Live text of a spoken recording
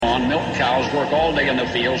town, milk cows, work all day in the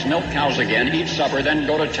fields, milk cows again, eat supper, then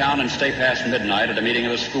go to town and stay past midnight at a meeting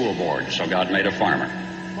of the school board. So God made a farmer.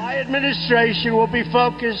 My administration will be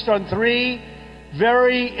focused on three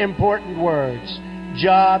very important words: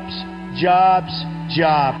 jobs, jobs,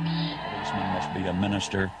 jobs. A policeman must be a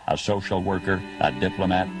minister, a social worker, a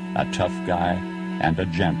diplomat, a tough guy, and a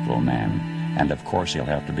gentleman. And of course he'll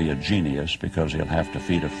have to be a genius because he'll have to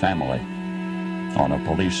feed a family on a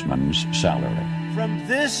policeman's salary. From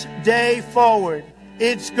this day forward,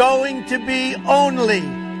 it's going to be only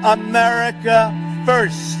America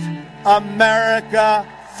first. America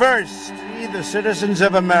first. We, the citizens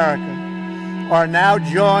of America, are now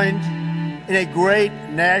joined in a great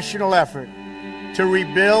national effort to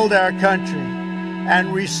rebuild our country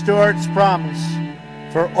and restore its promise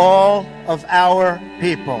for all of our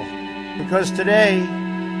people. Because today,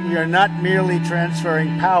 we are not merely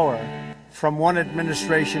transferring power from one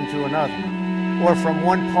administration to another, or from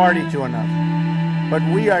one party to another, but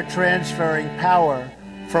we are transferring power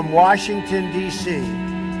from Washington, D.C.,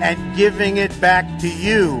 and giving it back to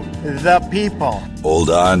you, the people. Hold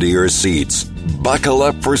on to your seats. Buckle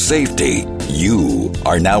up for safety. You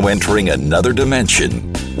are now entering another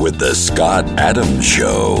dimension with the Scott Adams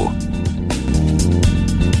Show.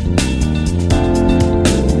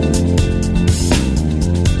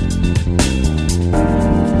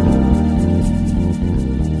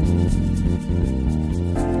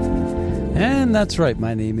 And that's right.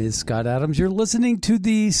 My name is Scott Adams. You're listening to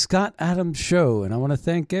the Scott Adams Show, and I want to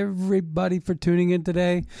thank everybody for tuning in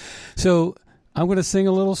today. So I'm going to sing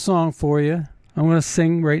a little song for you. I'm going to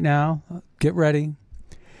sing right now. Get ready.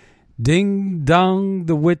 Ding dong,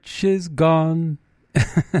 the witch is gone.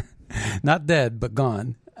 Not dead, but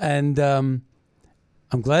gone. And I'm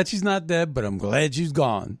glad she's not dead, but I'm glad she's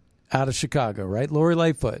gone. Out of Chicago, right? Lori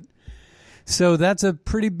Lightfoot. So that's a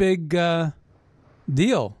pretty big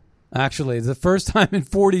deal. Actually, it's the first time in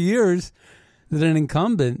 40 years that an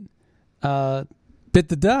incumbent bit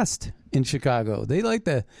the dust in Chicago. They like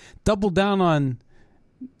to double down on,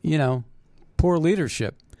 poor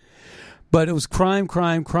leadership. But it was crime,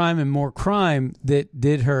 and more crime that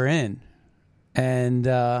did her in. And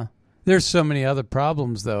there's so many other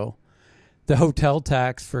problems, though. The hotel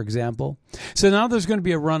tax, for example. So now there's going to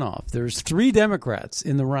be a runoff. There's 3 Democrats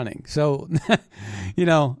in the running. So,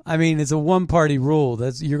 it's a one-party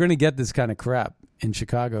rule. You're going to get this kind of crap in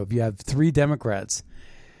Chicago if you have 3 Democrats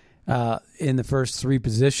in the first 3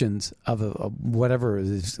 positions of a whatever it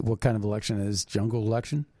is, what kind of election it is, jungle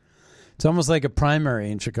election. It's almost like a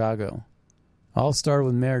primary in Chicago. All started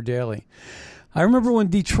with Mayor Daley. I remember when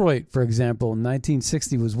Detroit, for example, in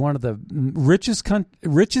 1960 was one of the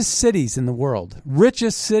richest cities in the world.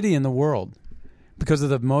 Richest city in the world because of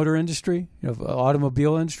the motor industry,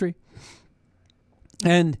 automobile industry.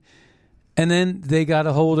 And then they got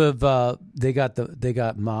a hold of they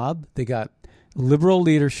got mob, they got liberal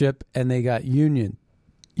leadership, and they got union.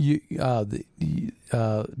 They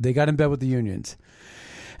got in bed with the unions.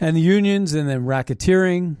 And the unions, and then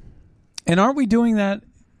racketeering. And aren't we doing that?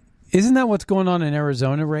 Isn't that what's going on in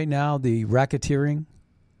Arizona right now, the racketeering?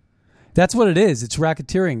 That's what it is. It's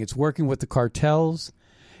racketeering. It's working with the cartels.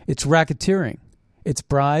 It's racketeering. It's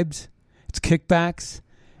bribes. It's kickbacks.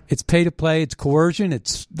 It's pay to play. It's coercion.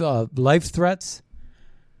 It's life threats.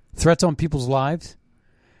 Threats on people's lives.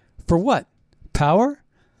 For what? Power?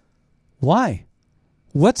 Why?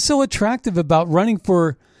 What's so attractive about running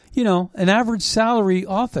for, an average salary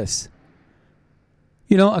office?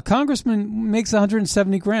 A congressman makes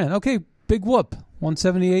 $170,000. Okay, big whoop.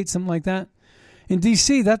 178, something like that. In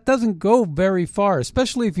D.C., that doesn't go very far,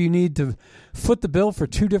 especially if you need to foot the bill for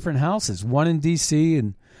 2 different houses, one in D.C.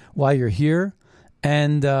 and while you're here,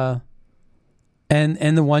 and the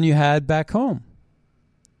one you had back home.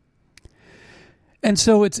 And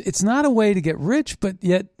so it's not a way to get rich, but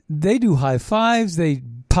yet they do high fives, they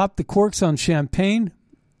pop the corks on champagne,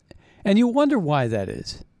 and you wonder why that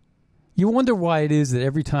is. You wonder why it is that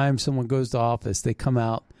every time someone goes to office, they come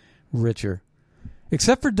out richer.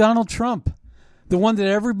 Except for Donald Trump, the one that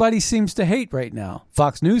everybody seems to hate right now.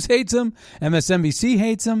 Fox News hates him. MSNBC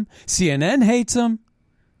hates him. CNN hates him.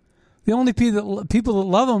 The only people that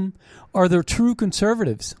love him are the true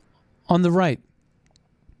conservatives on the right.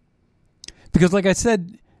 Because like I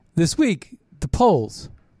said this week, the polls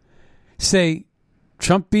say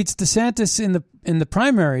Trump beats DeSantis in the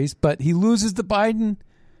primaries, but he loses to Biden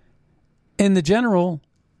in the general,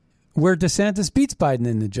 where DeSantis beats Biden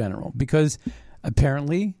in the general, because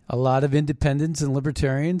apparently a lot of independents and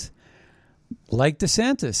libertarians like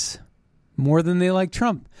DeSantis more than they like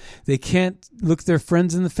Trump. They can't look their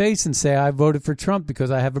friends in the face and say, I voted for Trump because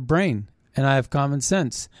I have a brain and I have common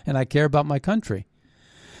sense and I care about my country.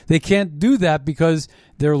 They can't do that because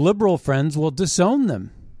their liberal friends will disown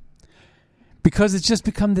them. Because it's just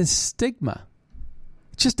become this stigma.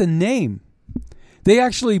 It's just a name. They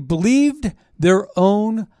actually believed their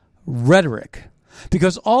own rhetoric.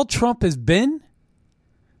 Because all Trump has been,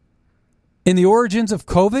 in the origins of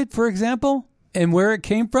COVID, for example, and where it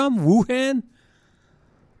came from, Wuhan,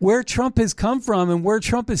 where Trump has come from and where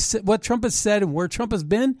Trump is, what Trump has said and where Trump has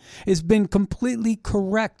been completely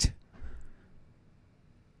correct.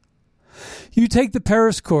 You take the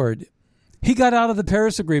Paris Accord. He got out of the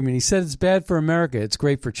Paris Agreement. He said it's bad for America. It's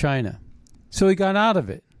great for China. So he got out of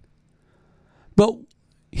it. But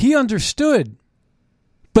he understood.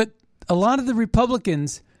 But a lot of the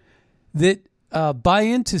Republicans that buy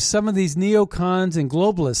into some of these neocons and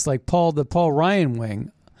globalists like the Paul Ryan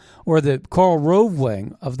wing or the Karl Rove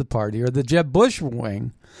wing of the party or the Jeb Bush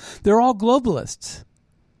wing, they're all globalists.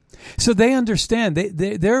 So they understand.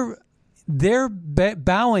 They're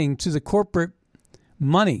bowing to the corporate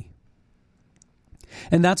money.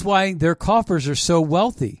 And that's why their coffers are so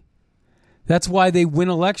wealthy. That's why they win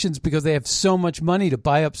elections, because they have so much money to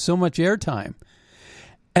buy up so much airtime.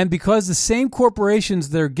 And because the same corporations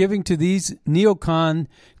that are giving to these neocon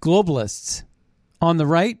globalists on the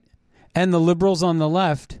right and the liberals on the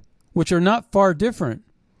left, which are not far different,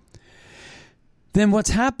 then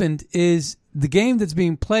what's happened is the game that's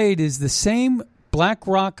being played is the same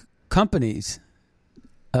BlackRock companies,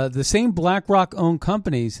 the same BlackRock-owned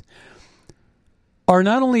companies are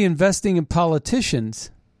not only investing in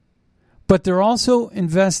politicians, but they're also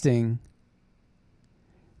investing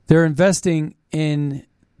in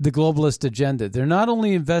the globalist agenda. They're not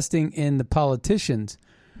only investing in the politicians,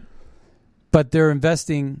 but they're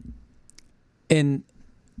investing in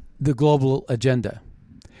the global agenda.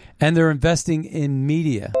 And they're investing in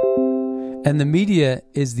media. And the media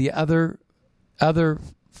is the other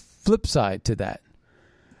flip side to that.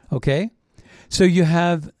 Okay? So you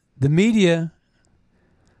have the media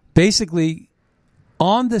basically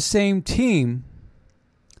on the same team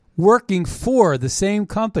working for the same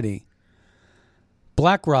company,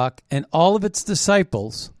 BlackRock, and all of its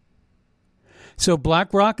disciples. So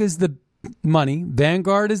BlackRock is the money,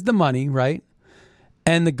 Vanguard is the money, right?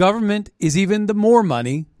 And the government is even the more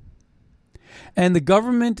money. And the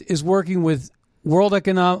government is working with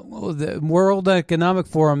the World Economic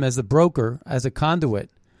Forum as a broker, as a conduit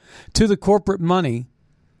to the corporate money.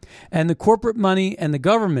 And the corporate money and the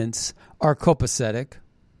governments are copacetic.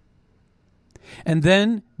 And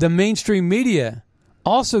then the mainstream media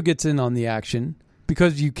also gets in on the action,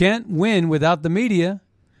 because you can't win without the media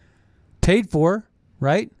paid for,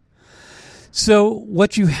 right? So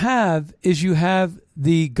what you have is you have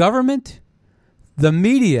the government, the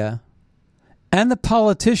media, and the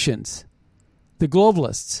politicians, the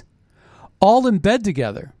globalists, all in bed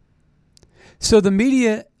together. So the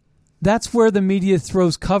media, that's where the media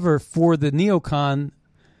throws cover for the neocon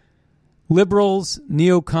liberals,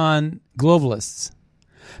 neocon globalists,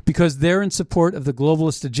 because they're in support of the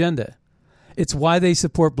globalist agenda. It's why they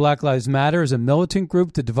support Black Lives Matter as a militant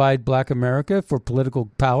group to divide Black America for political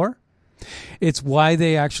power. It's why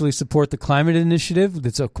they actually support the climate initiative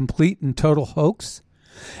that's a complete and total hoax.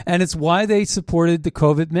 And it's why they supported the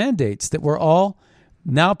COVID mandates that were all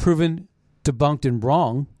now proven debunked and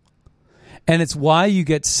wrong. And it's why you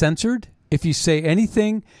get censored if you say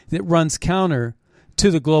anything that runs counter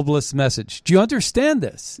to the globalist message. Do you understand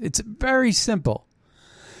this? It's very simple.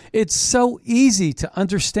 It's so easy to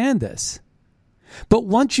understand this. But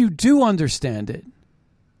once you do understand it,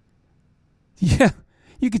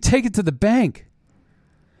 you could take it to the bank.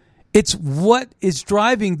 It's what is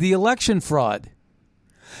driving the election fraud,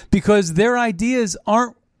 because their ideas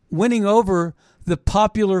aren't winning over the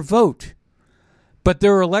popular vote, but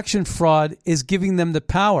their election fraud is giving them the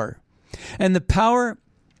power. And the power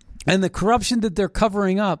and the corruption that they're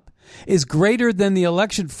covering up is greater than the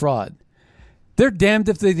election fraud. They're damned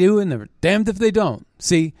if they do and they're damned if they don't.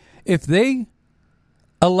 See, if they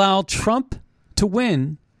allow Trump to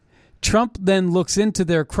win, Trump then looks into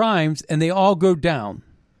their crimes and they all go down.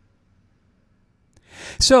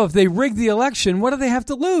 So if they rig the election, what do they have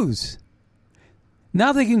to lose?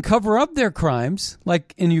 Now they can cover up their crimes,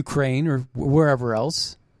 like in Ukraine or wherever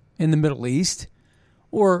else, in the Middle East,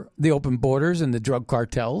 or the open borders and the drug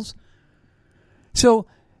cartels. So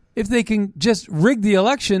if they can just rig the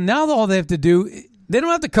election, now all they have to do, they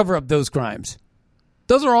don't have to cover up those crimes.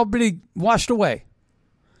 Those are already washed away.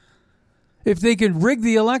 If they can rig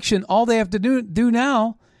the election, all they have to do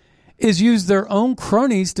now is use their own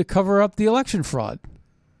cronies to cover up the election fraud.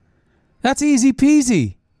 That's easy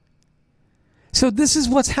peasy. So this is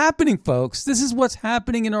what's happening, folks. This is what's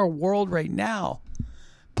happening in our world right now.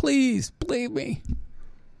 Please, believe me.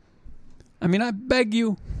 I mean, I beg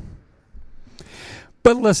you.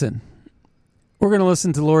 But listen, we're going to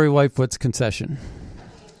listen to Lori Lightfoot's concession.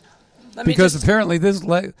 Because apparently this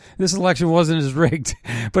election wasn't as rigged.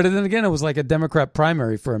 But then again, it was like a Democrat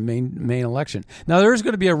primary for a main election. Now, there is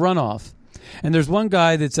going to be a runoff. And there's one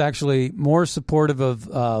guy that's actually more supportive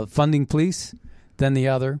of funding police than the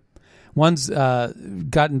other. One's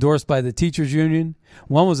got endorsed by the teachers union.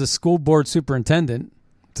 One was a school board superintendent,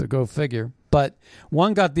 so go figure. But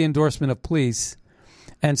one got the endorsement of police,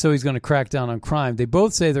 and so he's going to crack down on crime. They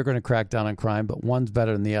both say they're going to crack down on crime, but one's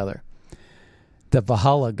better than the other. The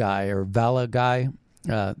Vala guy,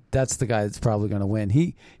 that's the guy that's probably going to win.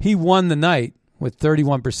 He won the night with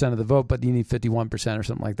 31% of the vote, but you need 51% or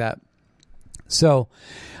something like that. So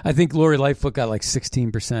I think Lori Lightfoot got like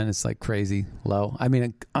 16%. It's like crazy low. I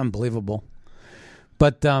mean, unbelievable.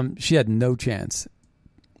 But she had no chance.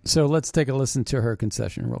 So let's take a listen to her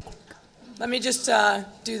concession real quick. Let me just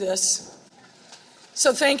do this.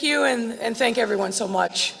 So thank you and thank everyone so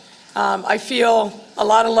much. I feel a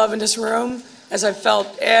lot of love in this room as I've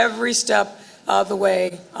felt every step of the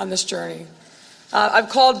way on this journey. I've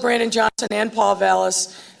called Brandon Johnson and Paul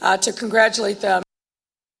Vallas to congratulate them.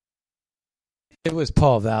 It was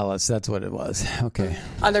Paul Vallas. That's what it was. Okay.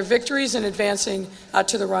 On their victories and advancing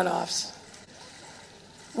to the runoffs.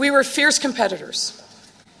 We were fierce competitors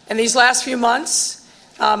in these last few months,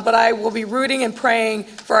 but I will be rooting and praying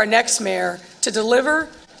for our next mayor to deliver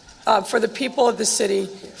for the people of the city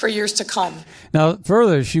for years to come. Now,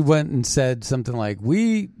 further, she went and said something like,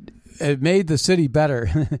 we made the city better.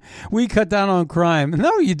 We cut down on crime.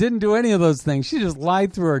 No, you didn't do any of those things. She just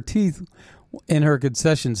lied through her teeth in her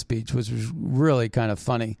concession speech, which was really kind of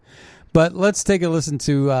funny. But let's take a listen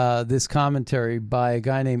to this commentary by a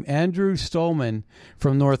guy named Andrew Stolman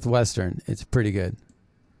from Northwestern. It's pretty good.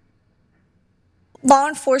 Law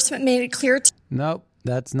enforcement made it clear to... Nope,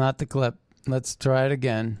 that's not the clip. Let's try it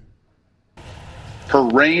again. Her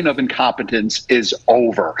reign of incompetence is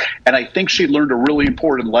over. And I think she learned a really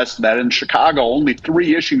important lesson that in Chicago, only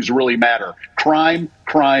 3 issues really matter: crime,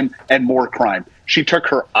 crime, and more crime. She took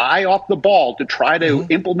her eye off the ball to try to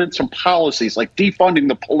implement some policies like defunding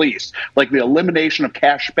the police, like the elimination of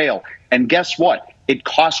cash bail. And guess what? It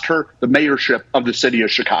cost her the mayorship of the city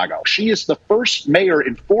of Chicago. She is the first mayor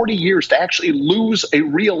in 40 years to actually lose a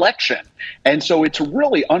re-election. And so it's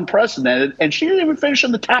really unprecedented. And she didn't even finish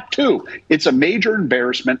in the top 2. It's a major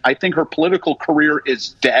embarrassment. I think her political career is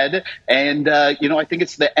dead. And, I think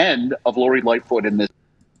it's the end of Lori Lightfoot in this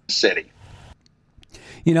city.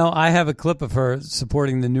 You know, I have a clip of her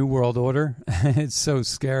supporting the New World Order. It's so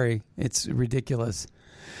scary. It's ridiculous.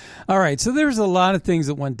 All right, so there's a lot of things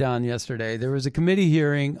that went down yesterday. There was a committee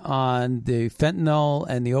hearing on the fentanyl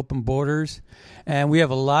and the open borders, and we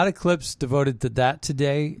have a lot of clips devoted to that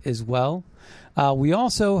today as well. We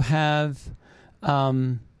also have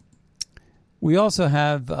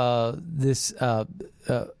this a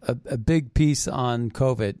big piece on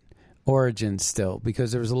COVID origins still,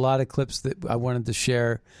 because there was a lot of clips that I wanted to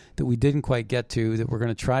share that we didn't quite get to, that we're going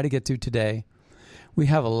to try to get to today. We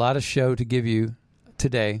have a lot of show to give you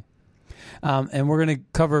today. And we're going to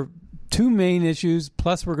cover 2 main issues,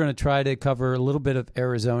 plus we're going to try to cover a little bit of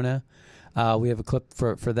Arizona. We have a clip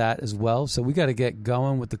for that as well. So we got to get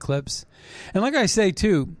going with the clips. And like I say,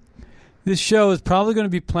 too, this show is probably going to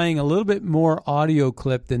be playing a little bit more audio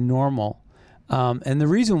clip than normal. And the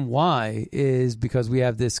reason why is because we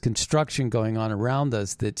have this construction going on around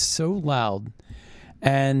us that's so loud.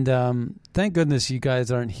 And thank goodness you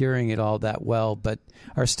guys aren't hearing it all that well. But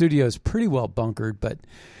our studio is pretty well bunkered. But,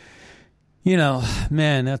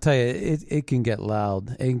 man, I'll tell you, it can get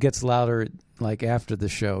loud. It gets louder like after the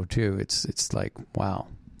show, too. It's like, wow,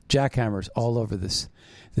 jackhammers all over this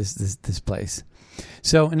place.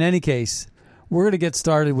 So in any case, we're going to get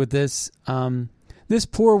started with this. This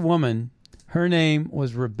poor woman, her name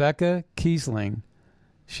was Rebecca Kiesling.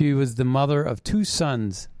 She was the mother of 2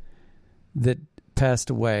 sons that passed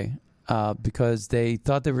away because they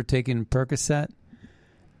thought they were taking Percocet,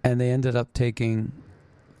 and they ended up taking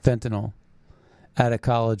fentanyl at a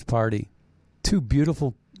college party. 2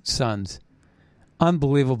 beautiful sons.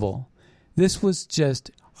 Unbelievable. This was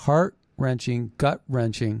just heart-wrenching,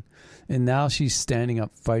 gut-wrenching, and now she's standing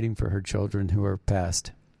up fighting for her children who are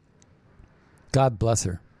passed. God bless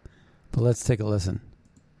her. But let's take a listen.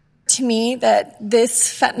 To me, that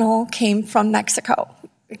this fentanyl came from Mexico.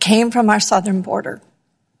 It came from our southern border.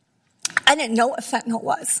 I didn't know what fentanyl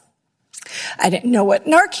was. I didn't know what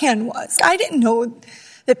Narcan was. I didn't know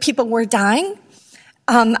that people were dying.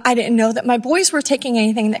 I didn't know that my boys were taking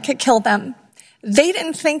anything that could kill them. They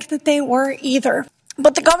didn't think that they were either.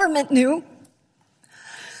 But the government knew.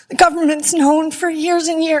 The government's known for years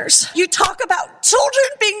and years. You talk about children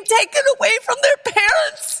being taken away from their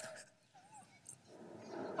parents.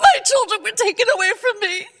 My children were taken away from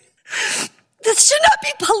me. This should not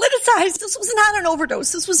be politicized. This was not an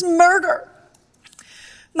overdose. This was murder.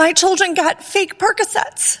 My children got fake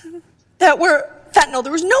Percocets that were fentanyl.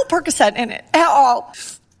 There was no Percocet in it at all.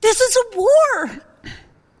 This is a war.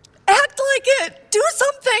 Act like it. Do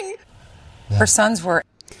something. Her sons were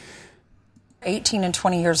 18 and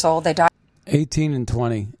 20 years old. They died. 18 and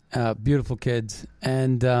 20. Beautiful kids.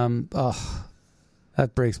 And,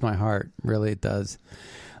 that breaks my heart. Really, it does.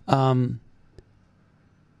 And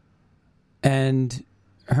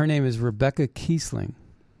her name is Rebecca Kiesling.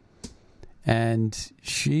 And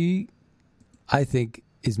she, I think,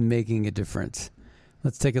 is making a difference.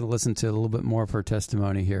 Let's take a listen to a little bit more of her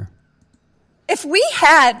testimony here. If we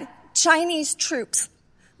had Chinese troops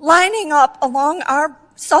lining up along our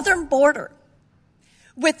southern border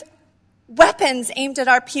with weapons aimed at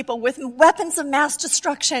our people, with weapons of mass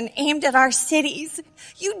destruction aimed at our cities,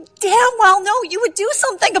 you damn well know you would do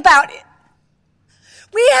something about it.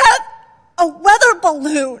 We have a weather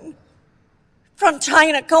balloon from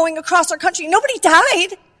China going across our country. Nobody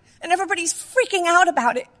died, and everybody's freaking out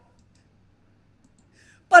about it.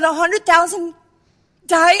 But 100,000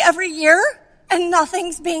 die every year, and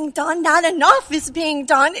nothing's being done. Not enough is being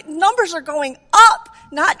done. Numbers are going up,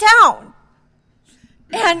 not down.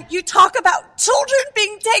 And you talk about children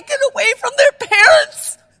being taken away from their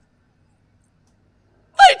parents.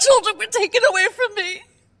 My children were taken away from me.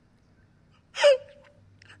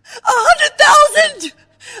 100,000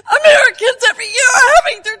 Americans every year are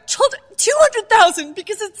having their children, 200,000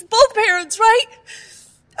 because it's both parents, right?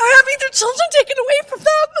 Are having their children taken away from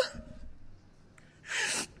them.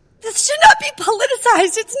 This should not be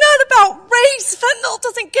politicized. It's not about race. Fentanyl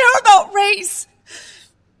doesn't care about race.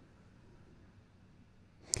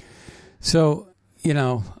 So,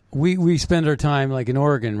 we spend our time, like in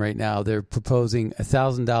Oregon right now, they're proposing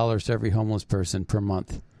 $1,000 to every homeless person per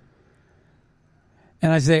month.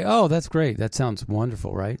 And I say, oh, that's great. That sounds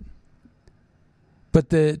wonderful, right? But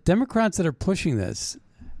the Democrats that are pushing this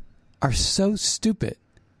are so stupid.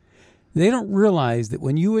 They don't realize that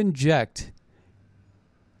when you inject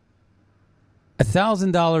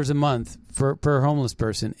 $1,000 a month per homeless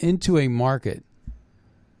person into a market,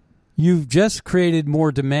 you've just created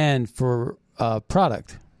more demand for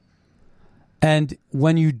product. And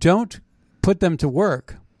when you don't put them to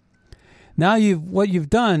work, now what you've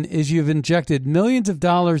done is you've injected millions of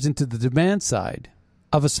dollars into the demand side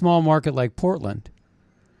of a small market like Portland.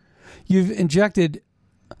 You've injected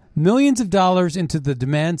millions of dollars into the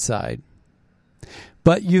demand side,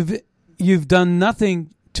 but you've done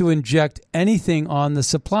nothing to inject anything on the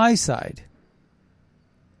supply side.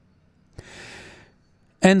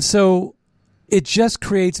 And so it just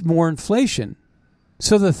creates more inflation.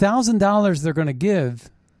 So the $1,000 they're going to give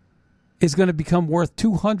is going to become worth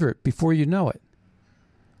 $200 before you know it.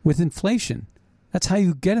 With inflation. That's how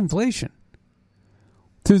you get inflation.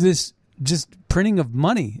 Through this just printing of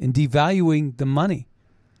money and devaluing the money.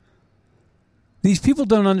 These people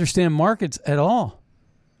don't understand markets at all.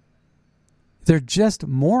 They're just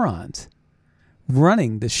morons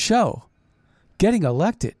running the show, getting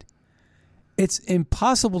elected. It's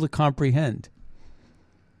impossible to comprehend.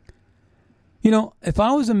 If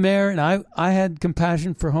I was a mayor and I had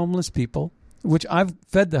compassion for homeless people, which I've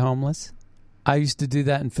fed the homeless. I used to do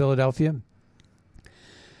that in Philadelphia.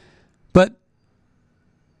 But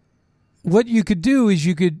what you could do is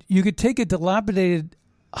you could take a dilapidated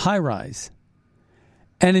high-rise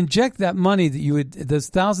and inject that money those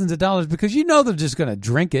thousands of dollars, because they're just going to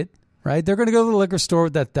drink it, right? They're going to go to the liquor store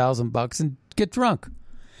with that $1,000 and get drunk,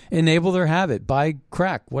 enable their habit, buy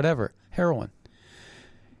crack, whatever, heroin.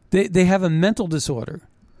 They have a mental disorder.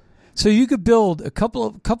 So you could build a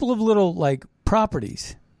couple of little like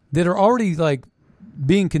properties that are already like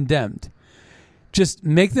being condemned. Just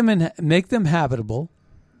make them habitable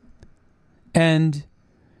and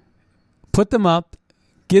put them up,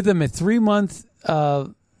 give them a 3-month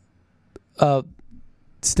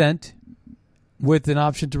stint with an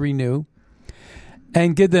option to renew,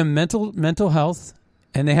 and give them mental health,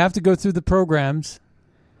 and they have to go through the programs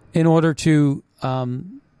in order to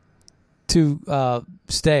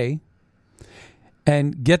stay,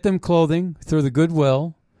 and get them clothing through the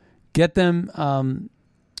Goodwill, get them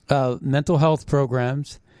mental health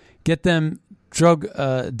programs, get them drug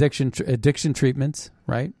addiction treatments,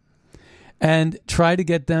 right? And try to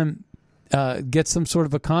get them get some sort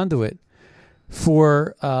of a conduit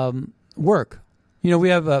for work.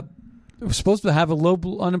 We're supposed to have a low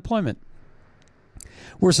unemployment.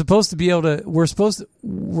 We're supposed to be able to. We're supposed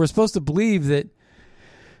to believe that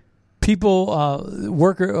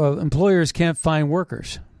employers can't find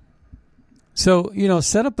workers. So,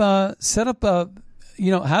 set up a,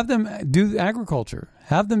 have them do agriculture,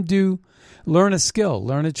 have them learn a skill,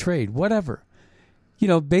 learn a trade, whatever.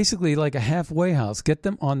 Basically like a halfway house, get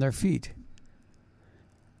them on their feet.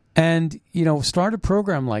 And, start a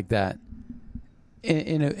program like that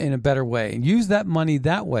in a better way and use that money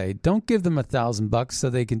that way. Don't give them $1,000 so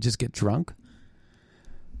they can just get drunk.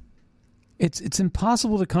 It's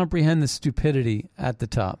impossible to comprehend the stupidity at the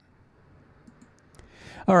top.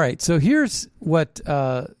 All right, so here's what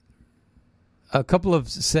a couple of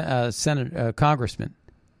congressmen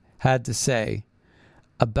had to say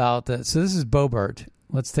about that. So this is Boebert.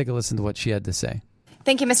 Let's take a listen to what she had to say.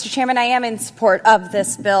 Thank you, Mr. Chairman. I am in support of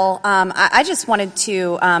this bill. I just wanted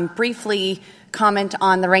to briefly comment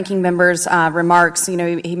on the ranking member's remarks.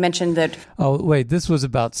 He mentioned that. Oh, wait, this was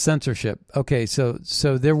about censorship. Okay, so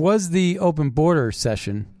there was the open border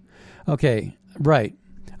session. Okay, right.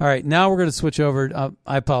 All right, now we're going to switch over.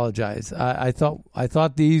 I apologize. I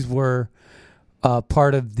thought these were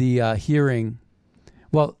part of the hearing.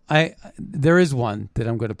 Well, there is one that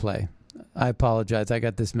I'm going to play. I apologize. I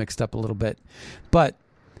got this mixed up a little bit, but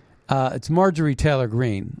it's Marjorie Taylor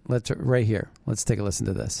Greene. Right here. Let's take a listen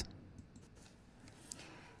to this.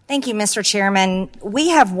 Thank you, Mr. Chairman. We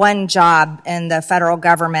have one job in the federal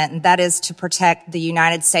government, and that is to protect the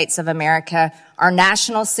United States of America, our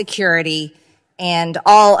national security, and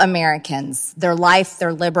all Americans, their life,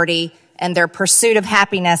 their liberty, and their pursuit of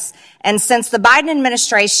happiness. And since the Biden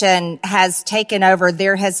administration has taken over,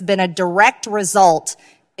 there has been a direct result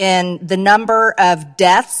in the number of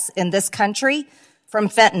deaths in this country from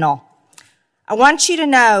fentanyl. I want you to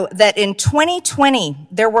know that in 2020,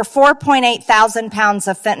 there were 4.8 thousand pounds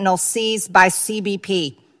of fentanyl seized by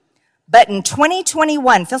CBP. But in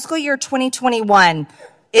 2021, fiscal year 2021,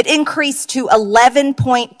 it increased to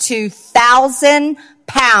 11.2 thousand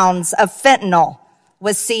pounds of fentanyl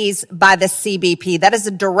was seized by the CBP. That is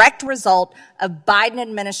a direct result of Biden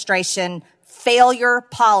administration failure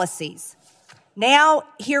policies. Now,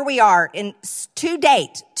 here we are to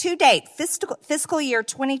date, fiscal year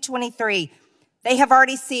 2023, they have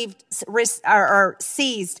already seized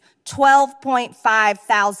 12.5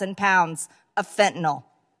 thousand pounds of fentanyl.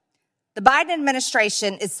 The Biden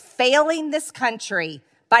administration is failing this country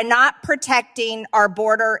by not protecting our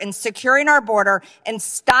border and securing our border and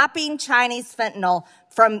stopping Chinese fentanyl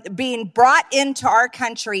from being brought into our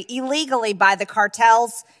country illegally by the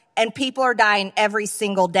cartels, and people are dying every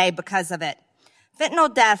single day because of it.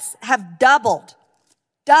 Fentanyl deaths have doubled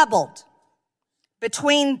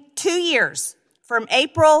between 2 years, from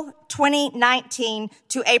April 2019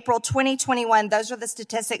 to April 2021. Those are the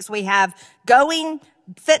statistics we have.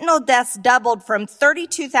 Fentanyl deaths doubled from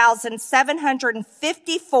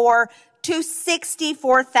 32,754 to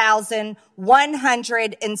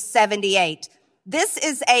 64,178. This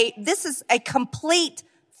is a complete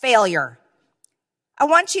failure. I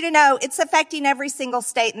want you to know it's affecting every single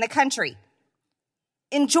state in the country.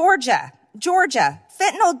 In Georgia,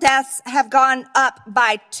 fentanyl deaths have gone up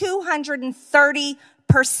by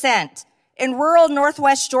 230%. In rural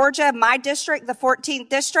Northwest Georgia, my district, the 14th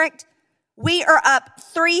district, we are up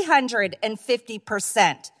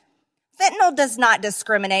 350%. Fentanyl does not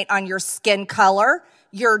discriminate on your skin color,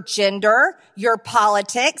 your gender, your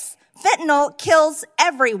politics. Fentanyl kills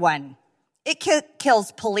everyone. It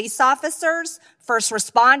kills police officers, first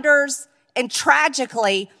responders, and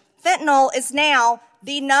tragically, fentanyl is now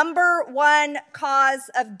the number one cause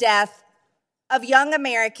of death of young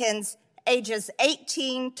Americans ages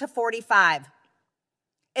 18 to 45.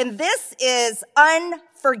 And this is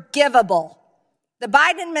unforgivable. The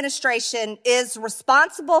Biden administration is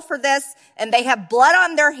responsible for this, and they have blood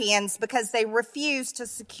on their hands because they refuse to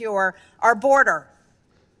secure our border.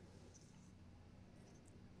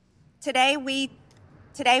 Today we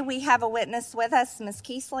have a witness with us, Ms.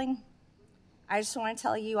 Kiesling. I just want to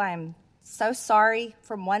tell you I am so sorry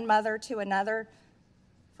from one mother to another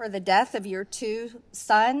for the death of your two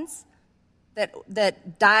sons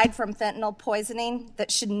that died from fentanyl poisoning. That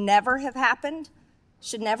should never have happened.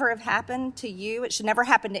 Should never have happened to you. It should never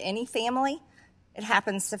happen to any family. It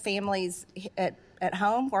happens to families at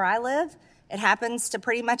home where I live. It happens to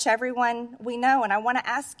pretty much everyone we know. And I want to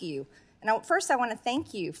ask you, first I want to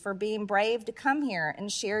thank you for being brave to come here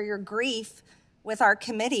and share your grief with our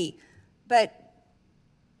committee. But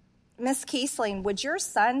Ms. Kiesling, would your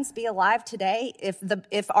sons be alive today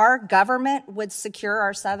if our government would secure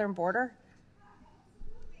our southern border?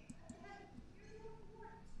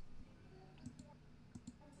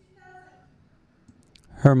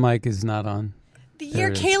 Her mic is not on. The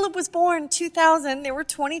year Caleb was born, 2000, there were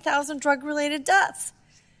 20,000 drug-related deaths.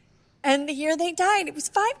 And the year they died, it was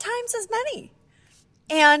 5 times as many.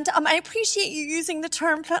 And I appreciate you using the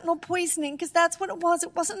term fentanyl poisoning, because that's what it was.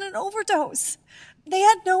 It wasn't an overdose. They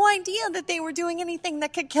had no idea that they were doing anything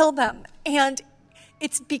that could kill them. And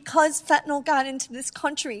it's because fentanyl got into this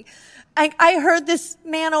country. I heard this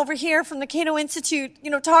man over here from the Cato Institute,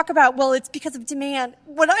 talk about, well, it's because of demand.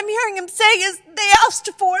 What I'm hearing him say is they asked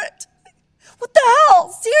for it. What the hell?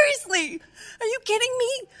 Seriously? Are you kidding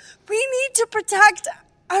me? We need to protect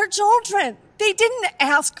our children. They didn't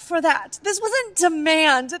ask for that. This wasn't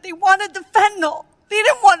demand. They wanted the fentanyl. They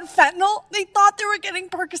didn't want fentanyl. They thought they were getting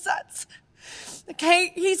Percocets.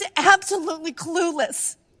 Okay? He's absolutely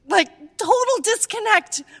clueless. Total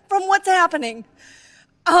disconnect from what's happening.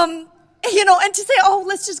 And to say, oh,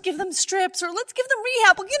 let's just give them strips or let's give them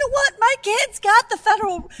rehab. Well, you know what? My kids got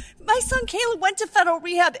my son Caleb went to federal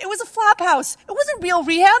rehab. It was a flop house. It wasn't real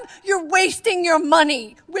rehab. You're wasting your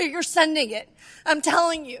money where you're sending it. I'm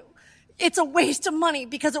telling you, it's a waste of money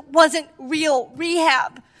because it wasn't real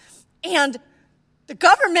rehab. And the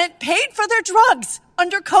government paid for their drugs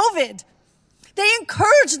under COVID. They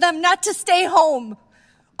encouraged them not to stay home.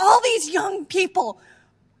 All these young people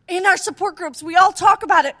in our support groups, we all talk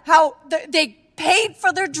about it, how they paid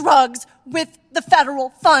for their drugs with the federal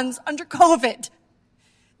funds under COVID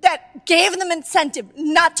that gave them incentive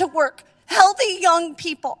not to work. Healthy young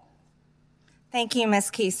people. Thank you, Ms.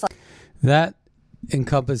 Kiesler. That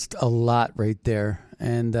encompassed a lot right there,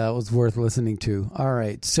 and was worth listening to. All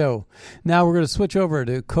right, so now we're going to switch over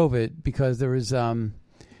to COVID because there was,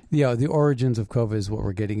 the origins of COVID is what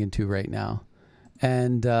we're getting into right now.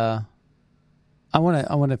 And I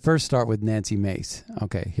want to first start with Nancy Mace.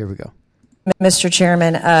 Okay, here we go. Mr.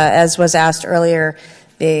 Chairman, as was asked earlier,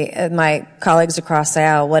 my colleagues across the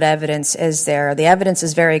aisle, what evidence is there? The evidence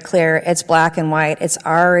is very clear. It's black and white. It's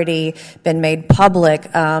already been made public.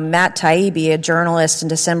 Matt Taibbi, a journalist in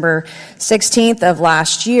December 16th of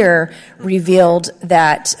last year, revealed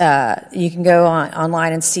that you can go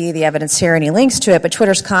online and see the evidence here, and he links to it, but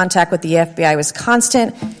Twitter's contact with the FBI was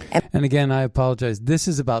constant. And again, I apologize. This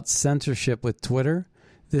is about censorship with Twitter.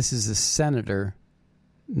 This is a senator,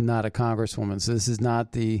 not a congresswoman. So this is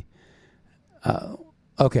not the...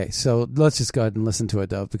 Okay, so let's just go ahead and listen to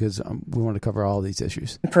it, though, because we want to cover all these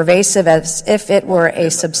issues. Pervasive as if it were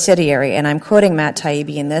a subsidiary, and I'm quoting Matt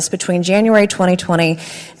Taibbi in this, between January 2020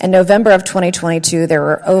 and November of 2022, there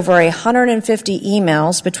were over 150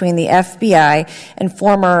 emails between the FBI and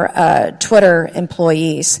former Twitter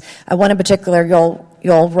employees. One in particular,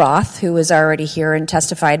 Yoel Roth, who was already here and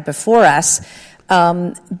testified before us.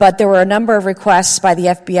 But there were a number of requests by the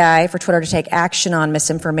FBI for Twitter to take action on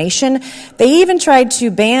misinformation. They even tried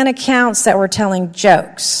to ban accounts that were telling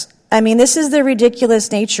jokes. I mean, this is the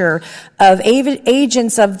ridiculous nature of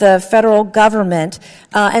agents of the federal government.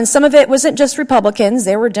 And some of it wasn't just Republicans.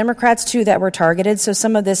 There were Democrats, too, that were targeted. So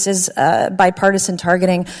some of this is bipartisan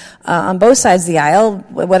targeting on both sides of the aisle,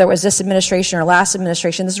 whether it was this administration or last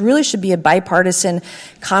administration. This really should be a bipartisan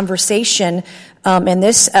conversation. And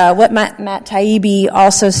this, what Matt Taibbi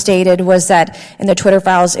also stated was that in the Twitter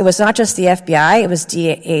files, it was not just the FBI, it was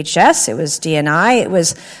DHS, it was DNI, it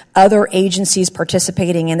was other agencies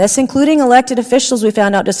participating in this, including elected officials we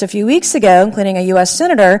found out just a few weeks ago, including a U.S.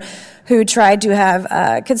 senator who tried to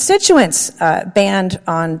have constituents banned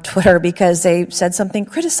on Twitter because they said something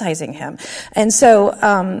criticizing him. And so,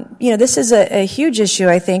 this is a huge issue,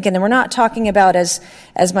 I think, and we're not talking about, as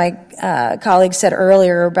my colleague said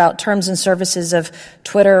earlier, about terms and services of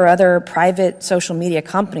Twitter or other private social media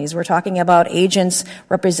companies. We're talking about agents,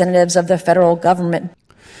 representatives of the federal government.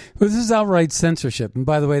 Well, this is outright censorship. And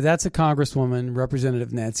by the way, that's a Congresswoman,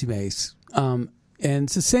 Representative Nancy Mace. And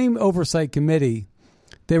it's the same oversight committee.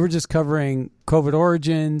 They were just covering COVID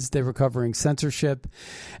origins. They were covering censorship.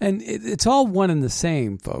 And it's all one and the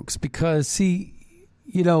same, folks, because, see,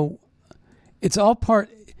 it's all part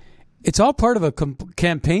of a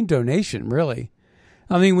campaign donation, really.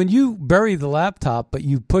 I mean, when you bury the laptop, but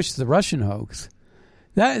you push the Russian hoax,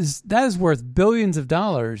 that is worth billions of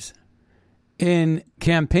dollars in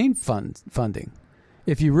campaign funding,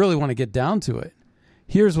 if you really want to get down to it.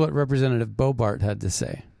 Here's what Representative Bobart had to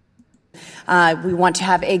say. We want to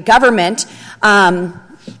have a government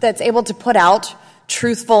that's able to put out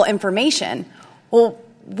truthful information. Well,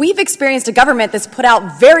 we've experienced a government that's put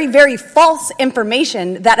out very, very false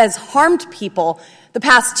information that has harmed people the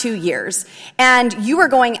past 2 years. And you are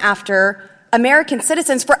going after American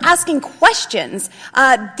citizens for asking questions.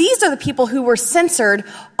 These are the people who were censored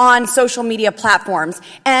on social media platforms.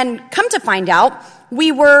 And come to find out,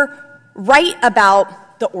 we were right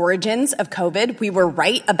about the origins of COVID. We were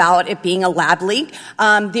right about it being a lab leak.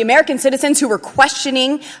 The American citizens who were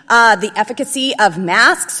questioning the efficacy of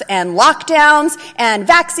masks and lockdowns and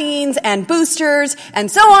vaccines and boosters and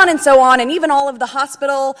so on, and even all of the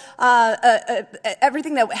hospital,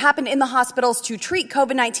 everything that happened in the hospitals to treat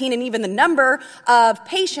COVID-19, and even the number of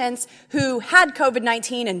patients who had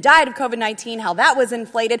COVID-19 and died of COVID-19, how that was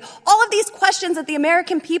inflated. All of these questions that the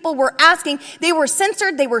American people were asking, they were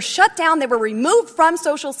censored, they were shut down, they were removed from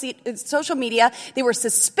social media, they were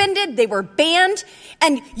suspended, they were banned,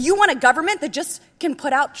 and you want a government that just can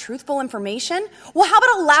put out truthful information? Well, how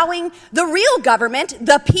about allowing the real government,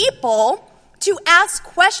 the people, to ask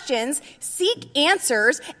questions, seek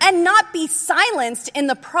answers, and not be silenced in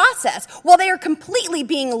the process while they are completely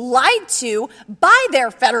being lied to by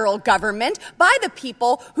their federal government, by the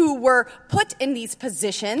people who were put in these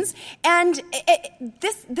positions. And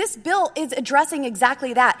this bill is addressing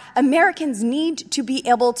exactly that. Americans need to be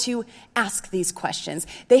able to ask these questions.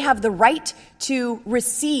 They have the right to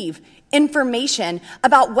receive information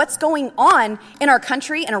about what's going on in our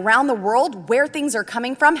country and around the world, where things are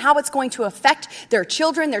coming from, how it's going to affect their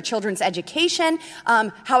children, their children's education,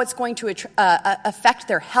 how it's going to affect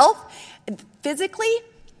their health physically.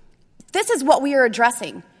 This is what we are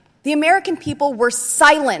addressing. The American people were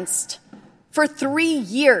silenced for 3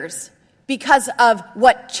 years because of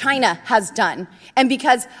what China has done and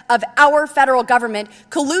because of our federal government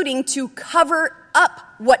colluding to cover up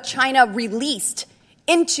what China released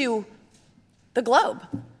into the globe.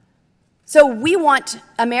 So we want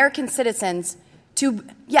American citizens to,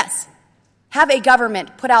 yes, have a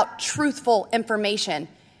government put out truthful information.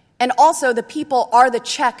 And also the people are the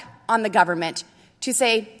check on the government to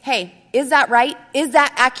say, hey, is that right? Is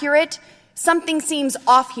that accurate? Something seems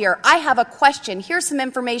off here. I have a question. Here's some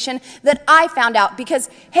information that I found out because,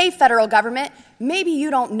 hey, federal government, maybe you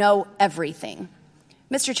don't know everything.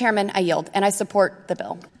 Mr. Chairman, I yield, and I support the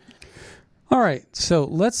bill. All right, so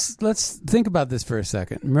let's think about this for a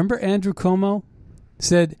second. Remember Andrew Cuomo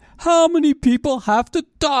said, how many people have to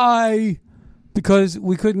die because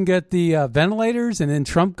we couldn't get the ventilators, and then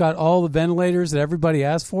Trump got all the ventilators that everybody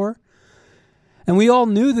asked for? And we all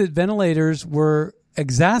knew that ventilators were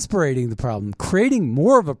exasperating the problem, creating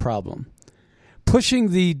more of a problem, pushing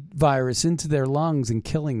the virus into their lungs and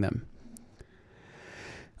killing them.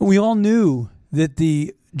 We all knew that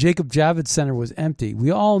the Jacob Javits Center was empty. We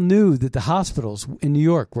all knew that the hospitals in New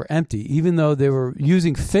York were empty, even though they were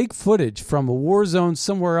using fake footage from a war zone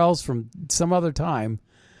somewhere else from some other time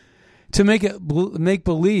to make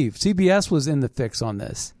believe. CBS was in the fix on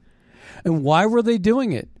this. And why were they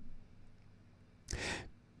doing it?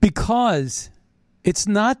 Because it's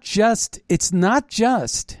not just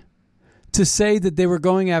to say that they were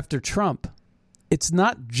going after Trump. It's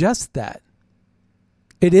not just that.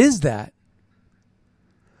 It is that.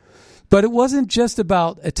 But it wasn't just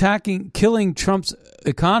about killing Trump's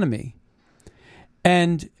economy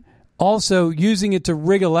and also using it to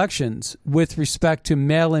rig elections with respect to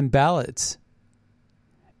mail-in ballots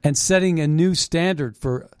and setting a new standard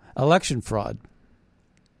for election fraud.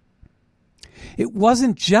 It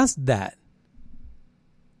wasn't just that.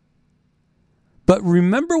 But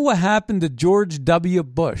remember what happened to George W.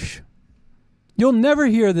 Bush. You'll never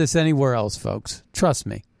hear this anywhere else, folks. Trust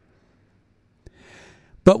me.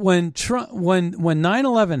 But when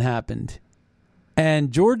 9/11 happened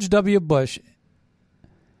and George W. Bush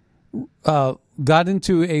got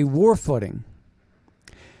into a war footing,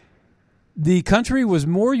 the country was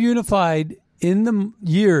more unified in the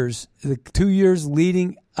 2 years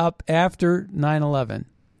leading up after 9/11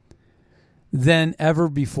 than ever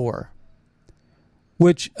before,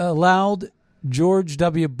 which allowed George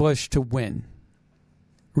W. Bush to win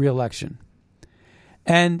re-election.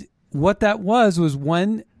 And what that was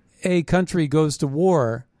when a country goes to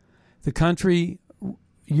war, the country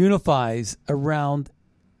unifies around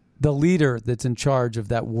the leader that's in charge of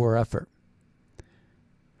that war effort.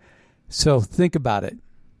 So think about it.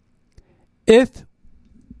 If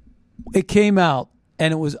it came out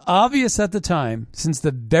and it was obvious at the time, since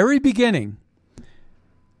the very beginning,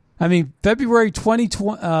 I mean, February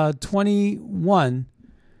 2021,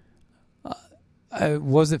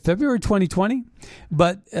 was it February 2020?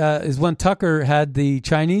 But is when Tucker had the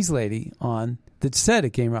Chinese lady on that said it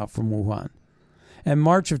came out from Wuhan, and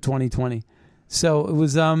March of 2020. So it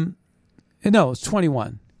was no, it was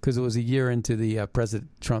 21 because it was a year into the President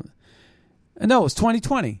Trump. No, it was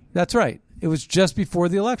 2020. That's right. It was just before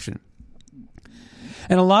the election,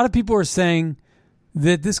 and a lot of people are saying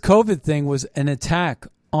that this COVID thing was an attack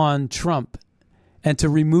on Trump and to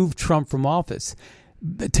remove Trump from office.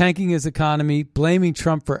 Tanking his economy, blaming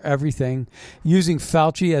Trump for everything, using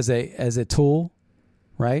Fauci as a tool,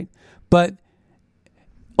 right? But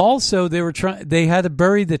also they had to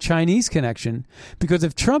bury the Chinese connection, because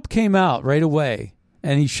if Trump came out right away,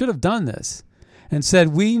 and he should have done this, and said,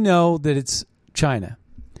 we know that it's China.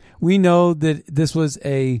 We know that this was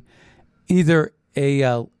either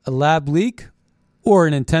a lab leak or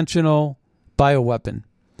an intentional bioweapon.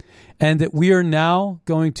 And that we are now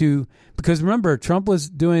going to, because remember, Trump was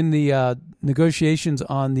doing the negotiations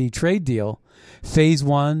on the trade deal, phase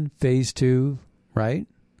 1, phase 2, right?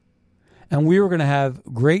 And we were going to have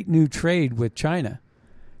great new trade with China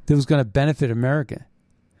that was going to benefit America.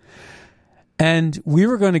 And we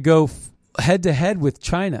were going to go head to head with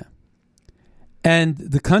China. And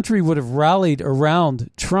the country would have rallied around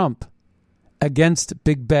Trump against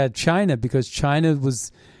big bad China, because China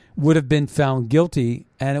would have been found guilty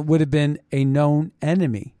and it would have been a known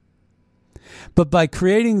enemy. But by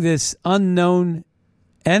creating this unknown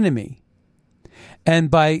enemy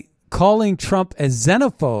and by calling Trump a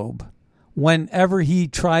xenophobe whenever he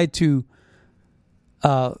tried to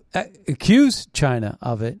accuse China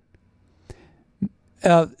of it,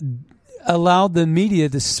 allowed the media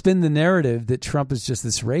to spin the narrative that Trump is just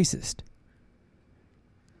this racist.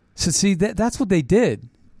 So see, that's what they did.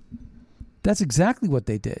 That's exactly what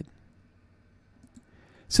they did.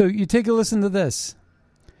 So you take a listen to this.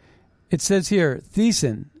 It says here,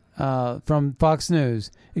 Thiessen from Fox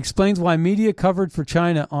News explains why media covered for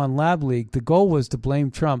China on lab leak. The goal was to blame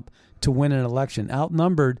Trump to win an election.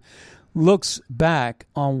 Outnumbered looks back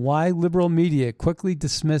on why liberal media quickly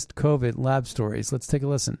dismissed COVID lab stories. Let's take a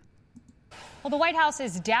listen. Well, the White House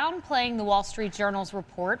is downplaying the Wall Street Journal's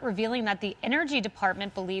report, revealing that the Energy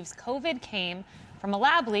Department believes COVID came from a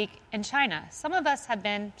lab leak in China. Some of us have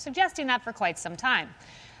been suggesting that for quite some time.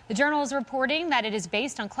 The Journal is reporting that it is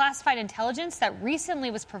based on classified intelligence that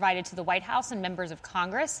recently was provided to the White House and members of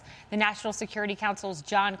Congress. The National Security Council's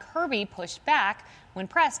John Kirby pushed back when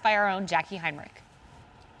pressed by our own Jackie Heinrich.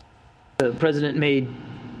 The president made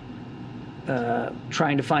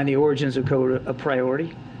trying to find the origins of COVID a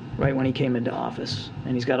priority right when he came into office.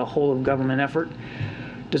 And he's got a whole of government effort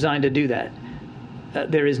designed to do that.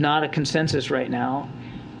 There is not a consensus right now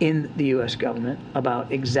in the U.S. government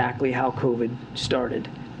about exactly how COVID started.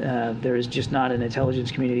 There is just not an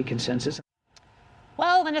intelligence community consensus.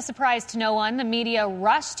 Well, in a surprise to no one, the media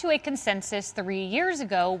rushed to a consensus 3 years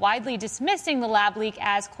ago, widely dismissing the lab leak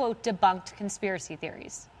as, quote, debunked conspiracy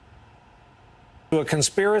theories. A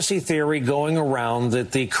conspiracy theory going around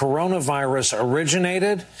that the coronavirus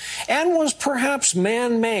originated and was perhaps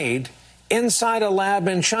man-made inside a lab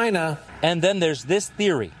in China. And then there's this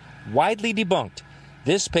theory, widely debunked.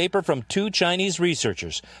 This paper from 2 Chinese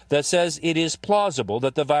researchers that says it is plausible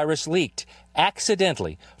that the virus leaked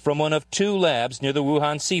accidentally from one of 2 labs near the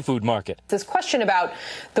Wuhan seafood market. This question about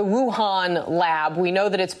the Wuhan lab, we know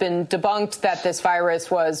that it's been debunked that this virus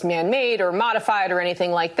was man-made or modified or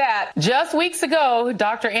anything like that. Just weeks ago,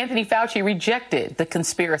 Dr. Anthony Fauci rejected the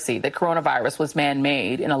conspiracy that coronavirus was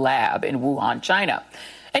man-made in a lab in Wuhan, China.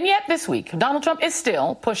 And yet this week, Donald Trump is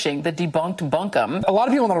still pushing the debunked bunkum. A lot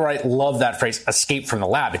of people on the right love that phrase, escape from the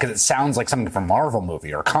lab, because it sounds like something from a Marvel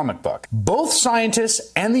movie or a comic book. Both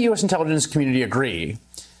scientists and the U.S. intelligence community agree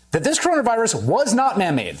that this coronavirus was not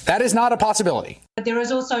man-made. That is not a possibility. But there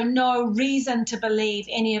is also no reason to believe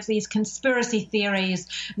any of these conspiracy theories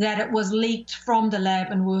that it was leaked from the lab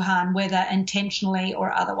in Wuhan, whether intentionally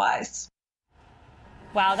or otherwise.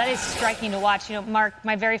 Wow, that is striking to watch. You know, Mark,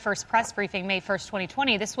 my very first press briefing, May 1st,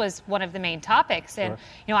 2020, this was one of the main topics. And,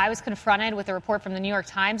 you know, I was confronted with a report from the New York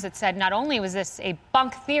Times that said not only was this a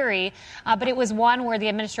bunk theory, but it was one where the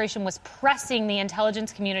administration was pressing the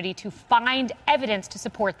intelligence community to find evidence to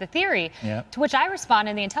support the theory. Yep. To which I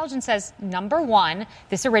responded, the intelligence says, number 1,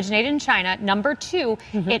 this originated in China. Number 2,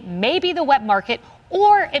 it may be the wet market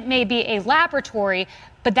or it may be a laboratory,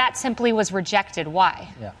 but that simply was rejected. Why?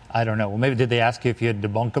 Yeah, I don't know. Well, maybe did they ask you if you had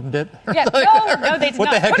debunkum it? Yeah, no, they did what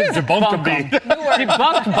not. The heck is debunkum be?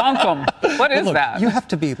 Debunked bunkum. What is that? You have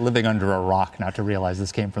to be living under a rock not to realize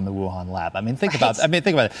this came from the Wuhan lab. I mean, think about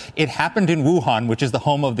it. It happened in Wuhan, which is the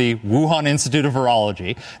home of the Wuhan Institute of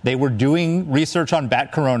Virology. They were doing research on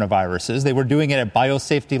bat coronaviruses. They were doing it at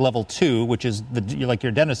biosafety level 2, which is like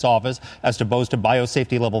your dentist's office, as opposed to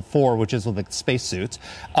biosafety level 4, which is with the spacesuits.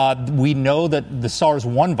 We know that the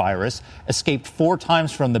SARS-1 virus escaped 4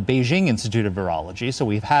 times from the Beijing Institute of Virology. So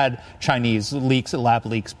we've had Chinese leaks, lab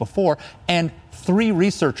leaks before. And 3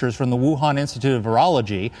 researchers from the Wuhan Institute of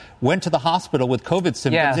Virology went to the hospital with COVID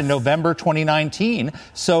symptoms in November 2019.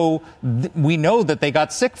 So we know that they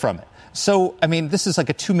got sick from it. So, I mean, this is like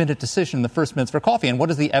a 2-minute decision in the first minutes for coffee. And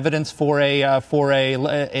what is the evidence for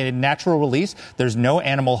a natural release? There's no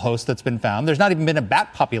animal host that's been found. There's not even been a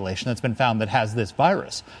bat population that's been found that has this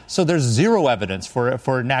virus. So there's zero evidence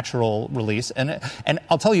for natural release. And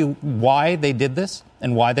I'll tell you why they did this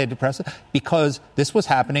and why they depressed it. Because this was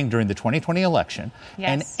happening during the 2020 election. Yes.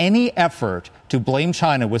 And any effort to blame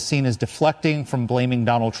China was seen as deflecting from blaming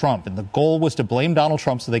Donald Trump. And the goal was to blame Donald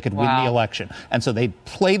Trump so they could win the election. And so they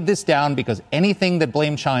played this down because anything that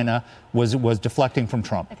blamed China was deflecting from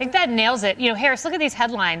Trump. I think that nails it. Harris, look at these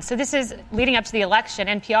headlines. So this is leading up to the election.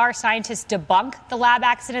 NPR scientists debunk the lab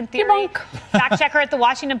accident theory. Fact checker at the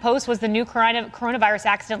Washington Post was the new coronavirus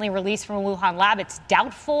accidentally released from a Wuhan lab. It's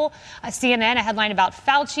doubtful. CNN, a headline about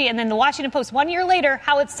Fauci. And then the Washington Post, 1 year later,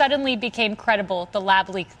 how it suddenly became credible, the lab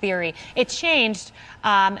leak theory. It changed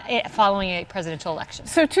following a presidential election.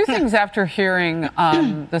 So two things after hearing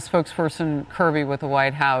the spokesperson Kirby with the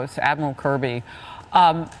White House, Admiral Kirby.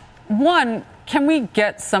 One, can we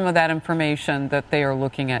get some of that information that they are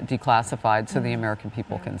looking at declassified so the American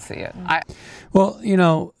people can see it? Well,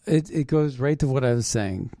 it goes right to what I was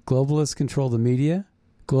saying. Globalists control the media.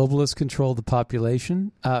 Globalists control the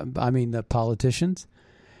population. The politicians.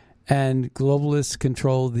 And globalists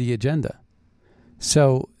control the agenda.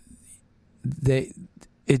 So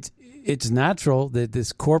it's natural that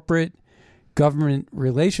this corporate government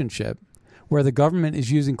relationship, where the government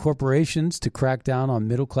is using corporations to crack down on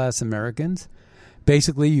middle-class Americans.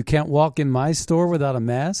 Basically, you can't walk in my store without a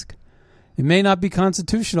mask. It may not be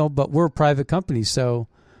constitutional, but we're a private company, so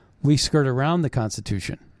we skirt around the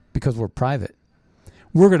Constitution because we're private.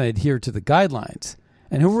 We're going to adhere to the guidelines.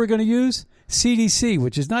 And who are we going to use? CDC,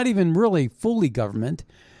 which is not even really fully government.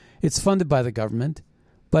 It's funded by the government,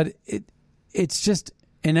 but it's just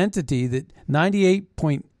an entity that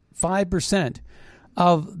 98.5%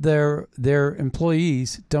 of their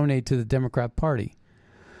employees donate to the Democrat Party.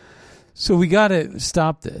 So we got to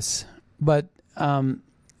stop this. But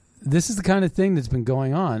this is the kind of thing that's been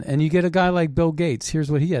going on. And you get a guy like Bill Gates. Here's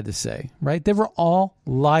what he had to say, right? They were all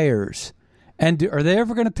liars. And are they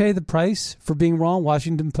ever going to pay the price for being wrong?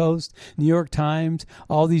 Washington Post, New York Times,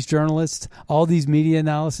 all these journalists, all these media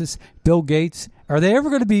analysis, Bill Gates. Are they ever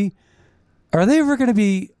going to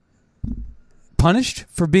be punished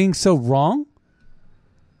for being so wrong?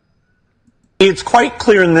 It's quite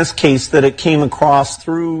clear in this case that it came across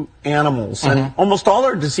through animals. And almost all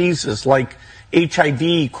our diseases, like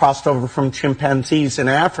HIV, crossed over from chimpanzees in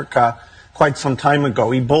Africa quite some time ago.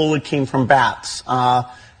 Ebola came from bats.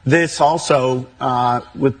 This also,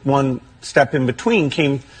 with one step in between,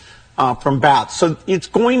 came from bats. So it's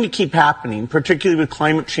going to keep happening, particularly with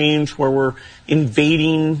climate change, where we're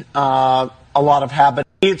invading a lot of habitat.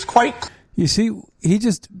 It's quite... You see, he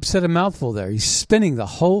just said a mouthful there. He's spinning the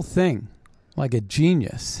whole thing like a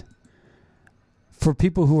genius for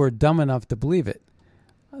people who are dumb enough to believe it.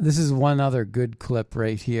 This is one other good clip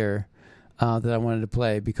right here that I wanted to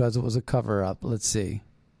play because it was a cover-up. Let's see.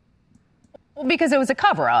 Well, because it was a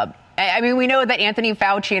cover-up. I mean, we know that Anthony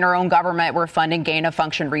Fauci and our own government were funding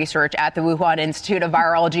gain-of-function research at the Wuhan Institute of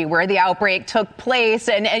Virology, where the outbreak took place,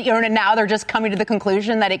 and now they're just coming to the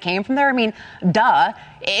conclusion that it came from there. I mean, duh.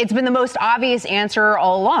 It's been the most obvious answer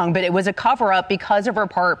all along, but it was a cover-up because of our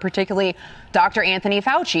part, particularly Dr. Anthony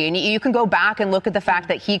Fauci. And you can go back and look at the fact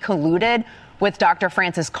that he colluded with Dr.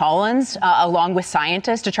 Francis Collins, along with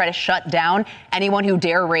scientists, to try to shut down anyone who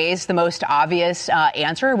dare raise the most obvious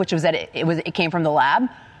answer, which was that it came from the lab.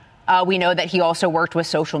 We know that he also worked with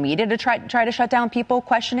social media to try to shut down people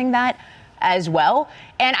questioning that as well.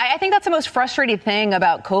 And I think that's the most frustrating thing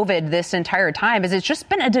about COVID this entire time is it's just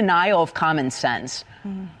been a denial of common sense.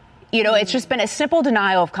 It's just been a simple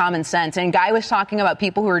denial of common sense. And Guy was talking about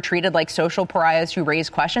people who are treated like social pariahs who raise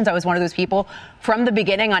questions. I was one of those people from the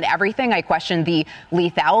beginning on everything. I questioned the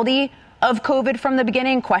lethality of COVID from the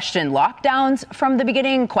beginning, questioned lockdowns from the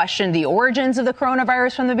beginning, questioned the origins of the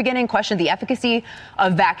coronavirus from the beginning, questioned the efficacy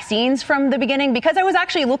of vaccines from the beginning, because I was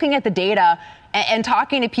actually looking at the data and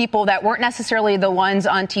talking to people that weren't necessarily the ones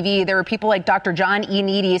on TV. There were people like Dr. John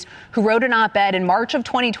Ioannidis, who wrote an op-ed in March of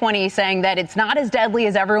 2020 saying that it's not as deadly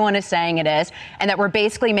as everyone is saying it is, and that we're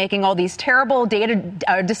basically making all these terrible data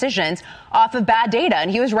decisions off of bad data.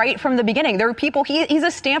 And he was right from the beginning. There were people, he's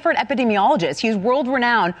a Stanford epidemiologist. He's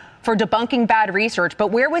world-renowned for debunking bad research.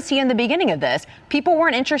 But where was he in the beginning of this? People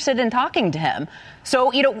weren't interested in talking to him.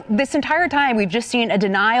 So, this entire time, we've just seen a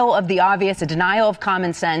denial of the obvious, a denial of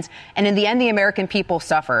common sense. And in the end, the American people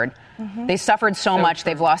suffered. They suffered so much.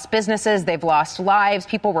 They've lost businesses. They've lost lives.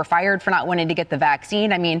 People were fired for not wanting to get the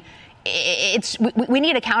vaccine. I mean, we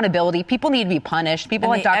need accountability. People need to be punished. People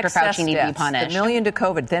like Dr. Fauci need to be punished. The million to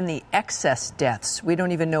COVID, then the excess deaths. We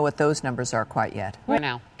don't even know what those numbers are quite yet. Right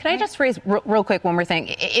now. Can I just raise real quick one more thing?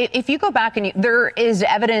 If you go back and there is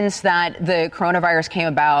evidence that the coronavirus came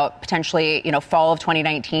about potentially, fall of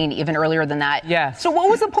 2019, even earlier than that. Yes. So what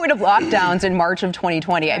was the point of lockdowns in March of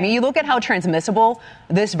 2020? I mean, you look at how transmissible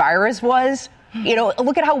this virus was.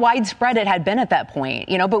 Look at how widespread it had been at that point,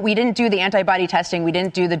 but we didn't do the antibody testing. We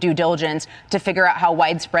didn't do the due diligence to figure out how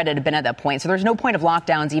widespread it had been at that point. So there's no point of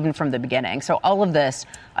lockdowns even from the beginning. So all of this,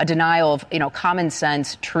 a denial of, common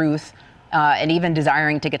sense, truth, and even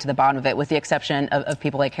desiring to get to the bottom of it, with the exception of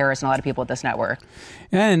people like Harris and a lot of people at this network.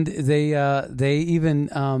 And they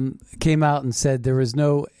even came out and said there was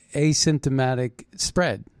no asymptomatic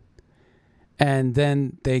spread. And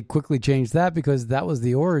then they quickly changed that because that was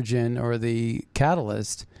the origin or the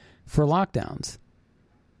catalyst for lockdowns.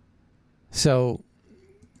 So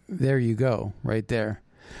there you go, right there.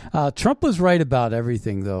 Trump was right about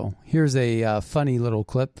everything, though. Here's a funny little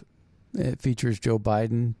clip. It features Joe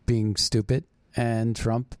Biden being stupid and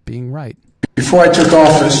Trump being right. Before I took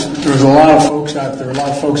office, there was a lot of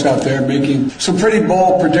folks out there making some pretty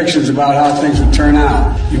bold predictions about how things would turn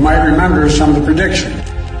out. You might remember some of the predictions.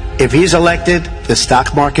 If he's elected, the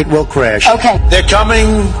stock market will crash. Okay. They're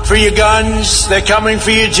coming for your guns, they're coming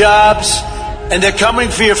for your jobs, and they're coming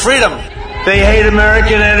for your freedom. They hate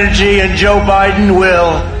American energy, and Joe Biden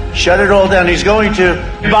will shut it all down. He's going to.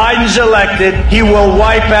 Biden's elected, he will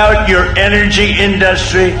wipe out your energy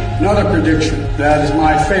industry. Another prediction that is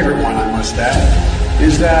my favorite one, I must add,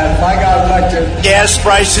 is that if I got elected... Gas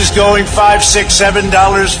prices going $5, $6,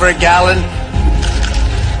 $7 for a gallon.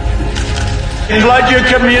 Flood your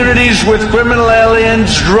communities with criminal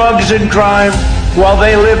aliens, drugs, and crime while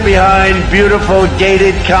they live behind beautiful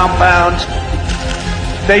gated compounds.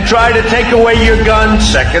 They try to take away your guns,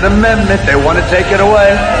 Second Amendment, they want to take it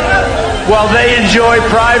away, while they enjoy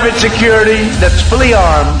private security that's fully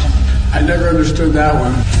armed. I never understood that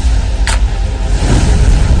one.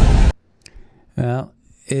 Well,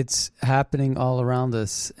 it's happening all around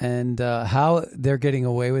us, and how they're getting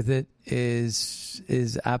away with it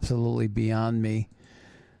is absolutely beyond me.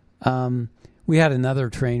 We had another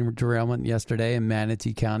train derailment yesterday in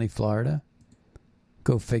Manatee County, Florida.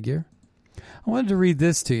 Go figure. I wanted to read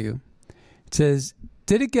this to you. It says,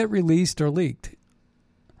 did it get released or leaked?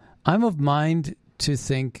 I'm of mind to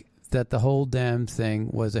think that the whole damn thing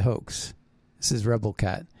was a hoax. This is Rebel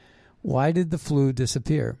Cat. Why did the flu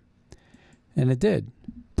disappear? And it did.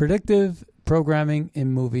 Predictive programming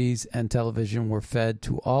in movies and television were fed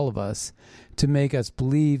to all of us to make us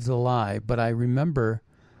believe the lie. But I remember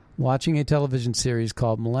watching a television series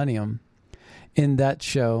called Millennium. In that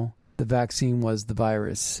show, the vaccine was the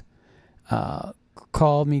virus.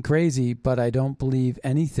 Call me crazy, but I don't believe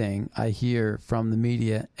anything I hear from the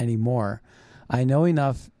media anymore. I know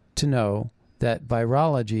enough to know that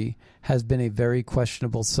virology has been a very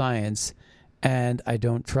questionable science, and I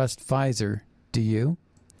don't trust Pfizer. Do you?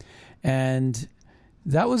 And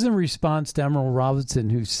that was in response to Emerald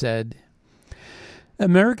Robinson, who said,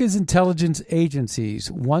 America's intelligence agencies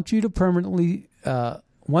want you permanently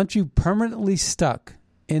stuck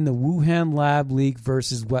in the Wuhan lab leak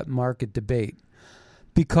versus wet market debate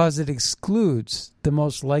because it excludes the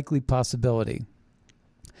most likely possibility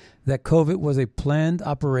that COVID was a planned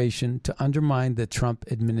operation to undermine the Trump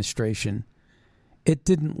administration. It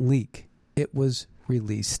didn't leak. It was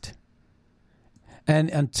released. And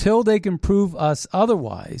until they can prove us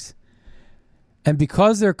otherwise, and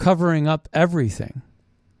because they're covering up everything,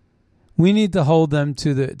 we need to hold them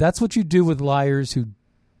to that's what you do with liars who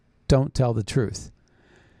don't tell the truth.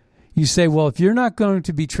 You say, well, if you're not going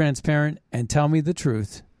to be transparent and tell me the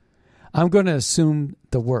truth, I'm going to assume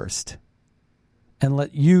the worst and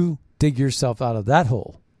let you dig yourself out of that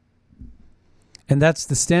hole. And that's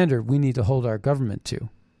the standard we need to hold our government to.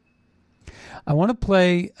 I want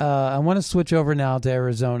to switch over now to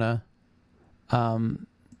Arizona. And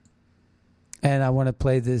I want to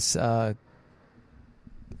play this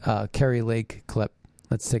Kari Lake clip.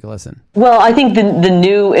 Let's take a listen. Well, I think the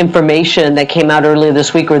new information that came out earlier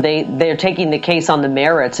this week, where they're taking the case on the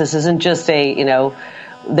merits. This isn't just they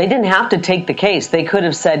didn't have to take the case. They could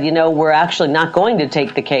have said, we're actually not going to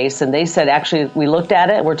take the case. And they said, actually, we looked at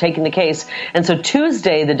it and we're taking the case. And so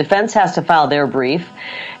Tuesday, the defense has to file their brief.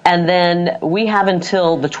 And then we have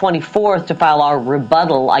until the 24th to file our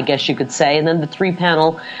rebuttal, I guess you could say. And then the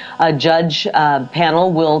three-panel judge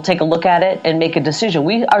panel will take a look at it and make a decision.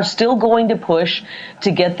 We are still going to push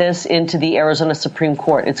to get this into the Arizona Supreme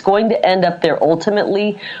Court. It's going to end up there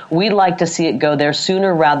ultimately. We'd like to see it go there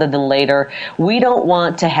sooner rather than later. We don't want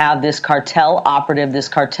want to have this cartel operative, this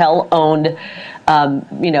cartel-owned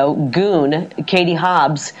goon, Katie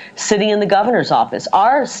Hobbs, sitting in the governor's office.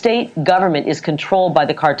 Our state government is controlled by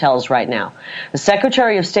the cartels right now. The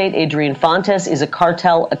Secretary of State, Adrian Fontes, is a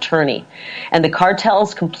cartel attorney, and the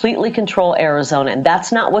cartels completely control Arizona, and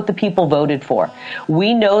that's not what the people voted for.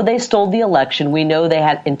 We know they stole the election. We know they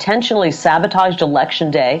had intentionally sabotaged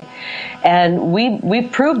Election Day, and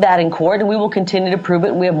we've proved that in court, and we will continue to prove it,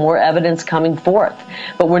 and we have more evidence coming forth.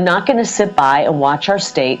 But we're not going to sit by and watch our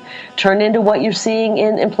state turn into what you're seeing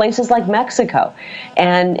in places like Mexico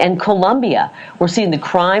and Colombia. We're seeing the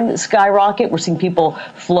crime skyrocket. We're seeing people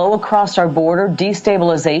flow across our border,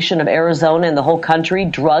 destabilization of Arizona and the whole country,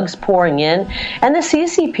 drugs pouring in. And the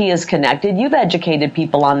CCP is connected. You've educated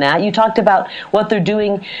people on that. You talked about what they're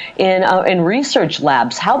doing in research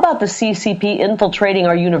labs. How about the CCP infiltrating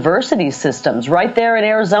our university systems right there in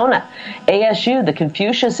Arizona? ASU, the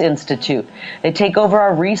Confucius Institute. They take over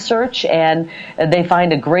our research, and they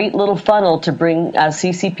find a great little funnel to bring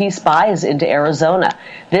CCP spies into Arizona.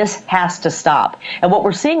 This has to stop. And what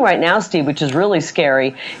we're seeing right now, Steve, which is really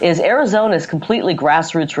scary, is Arizona is completely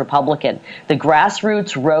grassroots Republican. The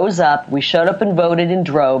grassroots rose up. We showed up and voted in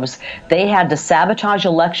droves. They had to sabotage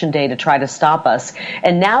Election Day to try to stop us.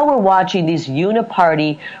 And now we're watching these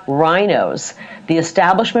uniparty rhinos, the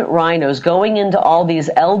establishment rhinos, going into all these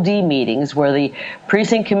LD meetings where the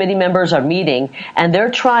precinct committee members are meeting, and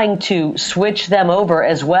they're trying to switch them over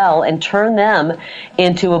as well and turn them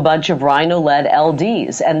into a bunch of rhino-led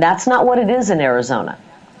LDs. And that's not what it is in Arizona.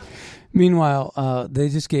 Meanwhile, they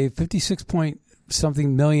just gave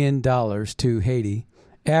 $56-something million to Haiti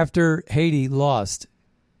after Haiti lost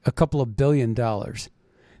a couple of $1 billion.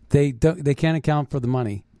 They can't account for the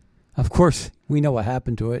money. Of course, we know what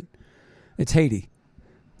happened to it. It's Haiti.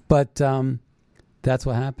 But that's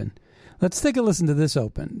what happened. Let's take a listen to this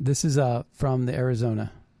open. This is from the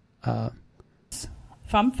Arizona.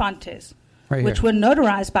 From Fontes, right which here. were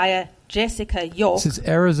notarized by a Jessica York. This is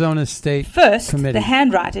Arizona State First, Committee. the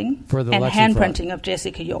handwriting for the and election handprinting fraud of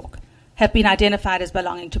Jessica York have been identified as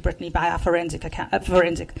belonging to Brittany by our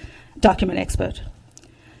forensic document expert.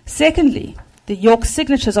 Secondly, the York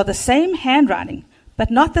signatures are the same handwriting,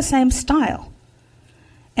 but not the same style.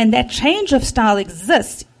 And that change of style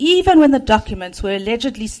exists even when the documents were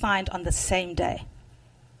allegedly signed on the same day.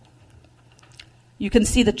 You can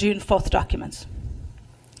see the June 4th documents.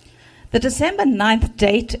 The December 9th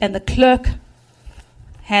date and the clerk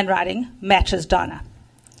handwriting matches Donna.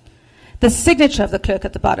 The signature of the clerk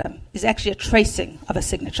at the bottom is actually a tracing of a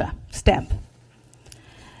signature stamp.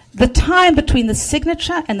 The time between the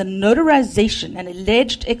signature and the notarization and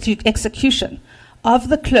alleged execution of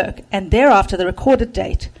the clerk and thereafter the recorded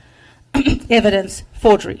date evidence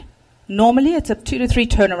forgery. Normally it's a 2 to 3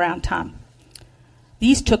 turnaround time.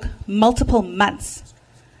 These took multiple months,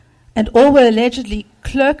 and all were allegedly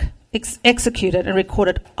clerk executed and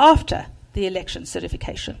recorded after the election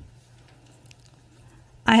certification.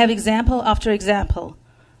 I have example after example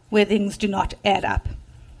where things do not add up.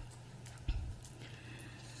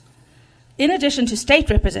 In addition to state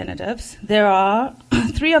representatives, there are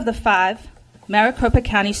 3 of the 5 Maricopa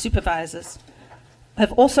County supervisors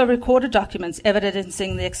have also recorded documents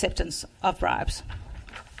evidencing the acceptance of bribes.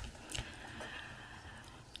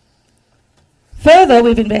 Further,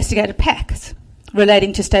 we've investigated PACs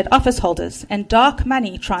relating to state office holders and dark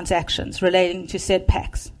money transactions relating to said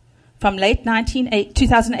PACs. From late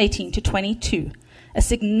 2018 to 22, a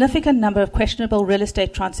significant number of questionable real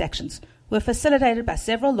estate transactions were facilitated by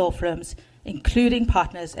several law firms, including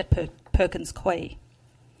partners at Perkins Coie.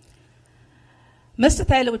 Mr.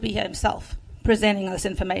 Thaler would be here himself presenting this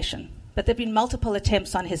information, but there have been multiple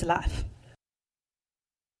attempts on his life.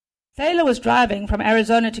 Thaler was driving from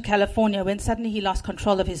Arizona to California when suddenly he lost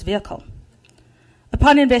control of his vehicle.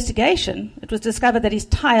 Upon investigation, it was discovered that his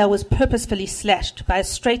tire was purposefully slashed by a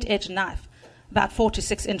straight-edge knife, about 4 to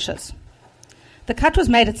 6 inches. The cut was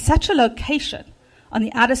made at such a location on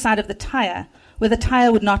the outer side of the tire where the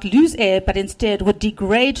tire would not lose air but instead would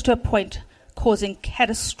degrade to a point causing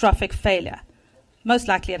catastrophic failure, most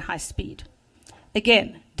likely at high speed.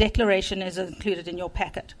 Again, declaration is included in your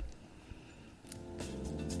packet.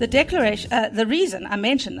 The reason I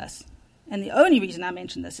mention this, and the only reason I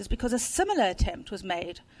mention this, is because a similar attempt was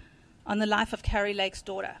made on the life of Carrie Lake's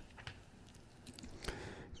daughter.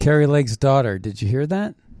 Carrie Lake's daughter. Did you hear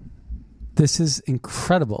that? This is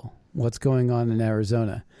incredible what's going on in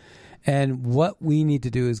Arizona. And what we need to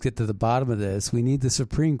do is get to the bottom of this. We need the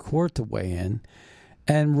Supreme Court to weigh in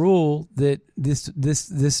and rule that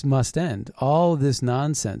this must end. All of this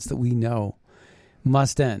nonsense that we know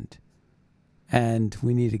must end. And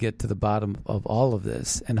we need to get to the bottom of all of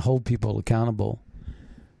this and hold people accountable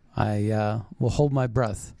I will hold my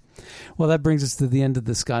breath. Well, that brings us to the end of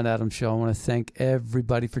the Scott Adams Show. I want to thank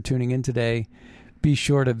everybody for tuning in today. Be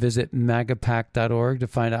sure to visit magapack.org to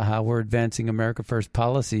find out how we're advancing America First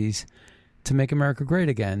policies to make America great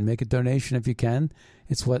again. Make a donation if you can.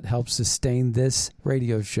 It's what helps sustain this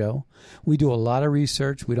radio show. We do a lot of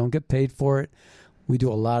research. We don't get paid for it. We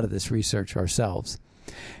do a lot of this research ourselves.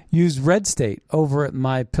 Use Red State over at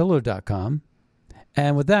mypillow.com.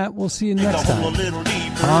 And with that, we'll see you next time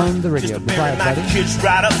on the radio. Bye,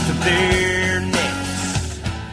 everybody.